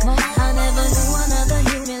 I never knew another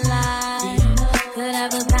human life could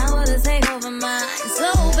have the power to take over mine.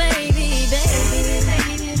 So baby, baby, baby,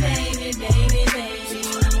 baby, baby, baby, baby,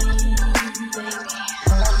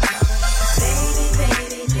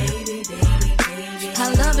 baby, baby, baby.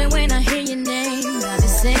 I love it when I hear your name. I be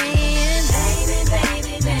saying, baby,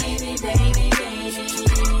 baby, baby, baby, baby.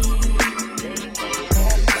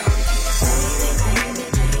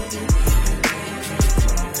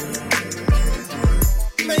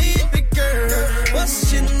 Baby girl,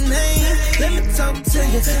 what's your name? Let me talk to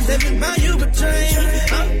you. Let me buy you a drink.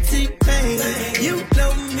 I'm T-Pain. You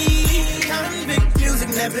know me. Convict music,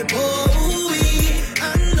 never boy.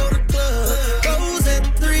 I know the club goes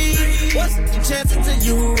at 3. What's the chance until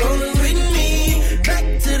you rolling with me? Back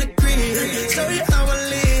to the crib, show you how I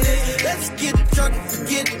live. Let's get drunk,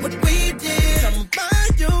 forget what we did. Come buy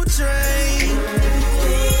your train.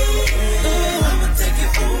 I'ma take you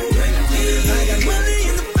home with me. I got money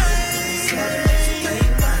in the bank.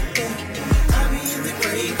 I be in the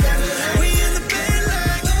great Cadillac. We in the bed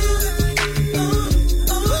like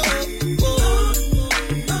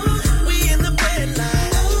we in the bed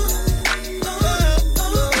like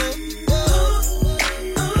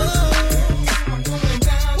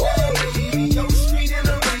Yo, street in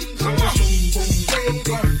the rain. Come on.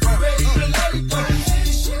 Ready to let it go.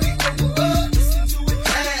 Shit, we go up. Listen to it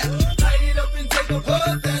loud. Light it up and take a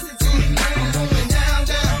puff. That's it to the ground. Going down,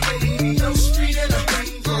 down. Baby, no street in the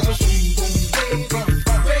rain.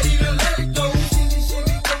 Ready to let it go. Shit,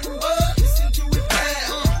 we go up. Listen to it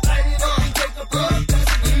loud. Light it up and take a puff.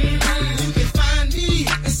 That's it to the ground. You can find me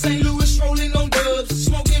in St. Louis rolling on dubs,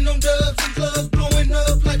 smoking on dubs in clubs, blowing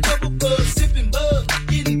up like bubble bugs.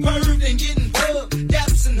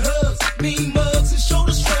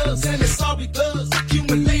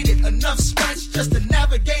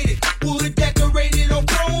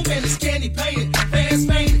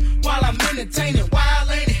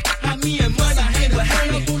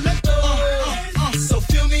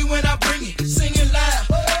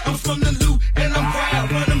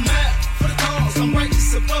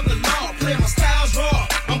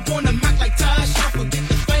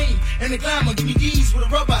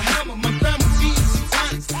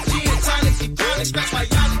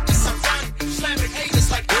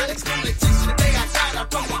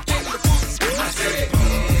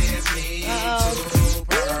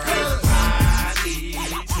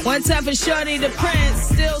 One time for Shorty the Prince,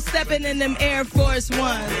 still stepping in them Air Force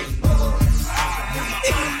Ones.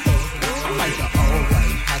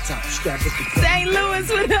 St. Louis,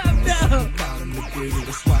 what up, though?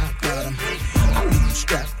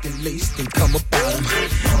 Strapped and laced and come about him.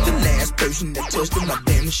 The last person that touched him, I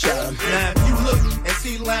damn shot him. Now, if you look and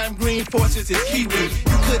see lime green forces is kiwi,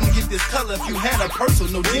 you couldn't get this color if you had a purse or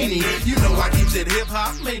no genie. You know I keep it hip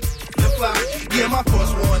hop, man. Flip flop. Yeah, my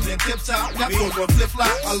force ones and tip top. Got force one flip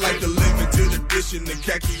flop. I like the limited edition, the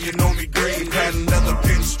khaki and only green. Had another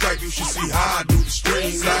pinstripe, you should see how I do the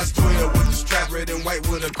string. Size 12 with the strap, red and white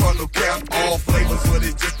with a cardinal cap. All flavors, but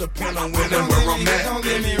it just depends on when and where I'm at. Don't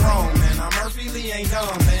get me wrong, man. I'm Murphy Lee, ain't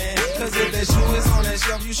dumb, man. Cause if that shoe is on that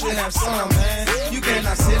shelf, you should have some, man. You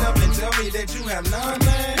cannot sit up and tell me that you have none,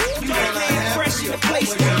 man. You cannot have fresh in the place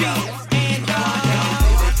to be. And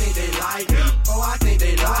I think they like me. Oh, I think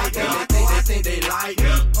they like me. I think they like me.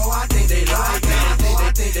 Oh, I think they like me.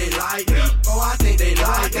 I think they like me. Oh, I think they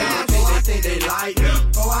like me. I think they like me.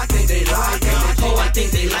 Oh, I think they like me. Oh, I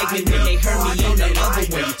think they like me when they heard me on the other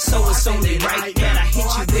one. So it's only right that I hit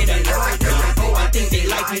you with another one. Oh, I think they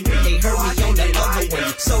like me when they heard me on the other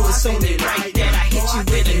one. So it's only right that I hit you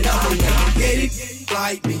with another one. Get it,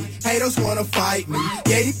 like me. Haters wanna fight me.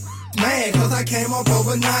 Get it, mad cause I came up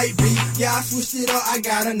overnight, B. Yeah, I switched it up, I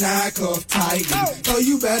got a nine cuff tightly. So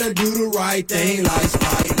you better do the right thing like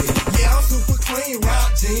Spike Lee. Yeah, I'm super clean,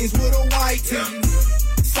 rock jeans with a white tee.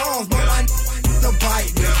 Songs, but I to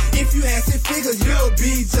bite me. If you had six figures, you'll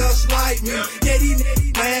be just like me. Yeah, these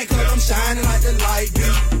niggas mad cause I'm shining like the light, B.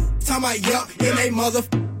 Talking about yup, in they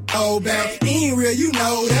old bag. Ain't real, you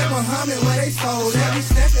know that Muhammad where they sold. They be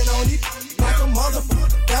stepping on these like a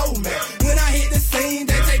motherfucker. No, man. When I hit the scene,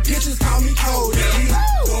 they take pictures, call me cold.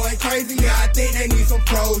 Going crazy, yeah, I think they need some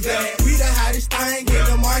pros. Yeah. We the hottest thing in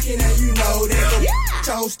the market, and you know that.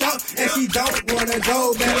 Toast up, and she don't wanna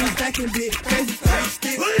go back. Second bit, crazy,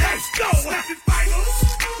 stick. Let's go. Happy finals,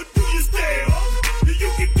 but do you still? You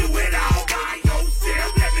can do it all by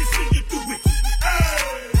yourself. Let me see you do it.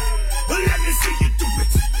 Let me see you do it.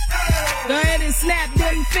 Go ahead and snap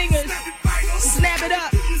them fingers. Snap it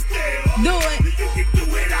up. Do it.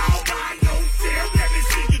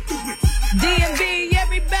 DMV,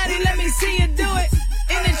 everybody, let me see you do it.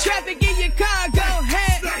 In the traffic, in your car, go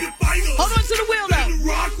ahead. Hold on to the wheel now.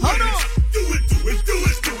 Hold on. Do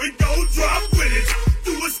it, go drop with it.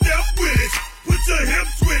 Do a step with it. Put your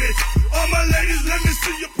hips with it. All my ladies, let me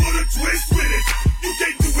see you put a twist with it. You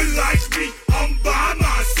can't do it like me, I'm by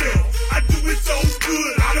myself. I do it so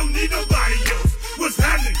good, I don't need nobody else. What's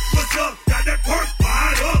happening? What's up? Got that perk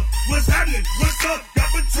fired up. What's happening? What's up? Got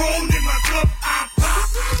Patron in my cup. I pop,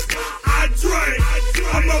 I drink.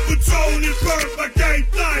 I'm a Patron in perk, I can't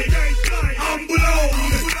think. I'm blown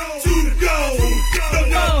to go. Don't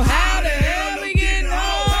know how the hell we get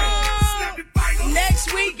home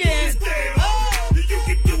next weekend. You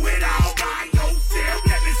can do it all by yourself.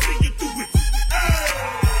 Let me see you do it.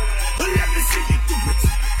 Let me see you do it.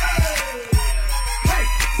 Hey,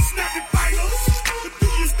 snapping finals, but do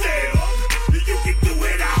you still? You can do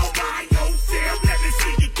it all by yourself. Let me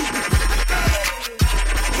see you do it.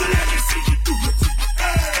 Let me see you do it.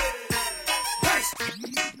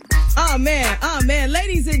 Oh man,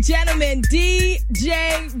 ladies and gentlemen,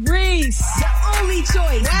 DJ Reese. The only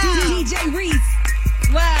choice, wow. DJ Reese.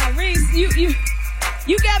 Wow, Reese,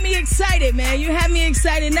 you got me excited, man. You had me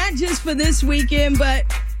excited, not just for this weekend, but,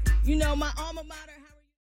 you know, my alma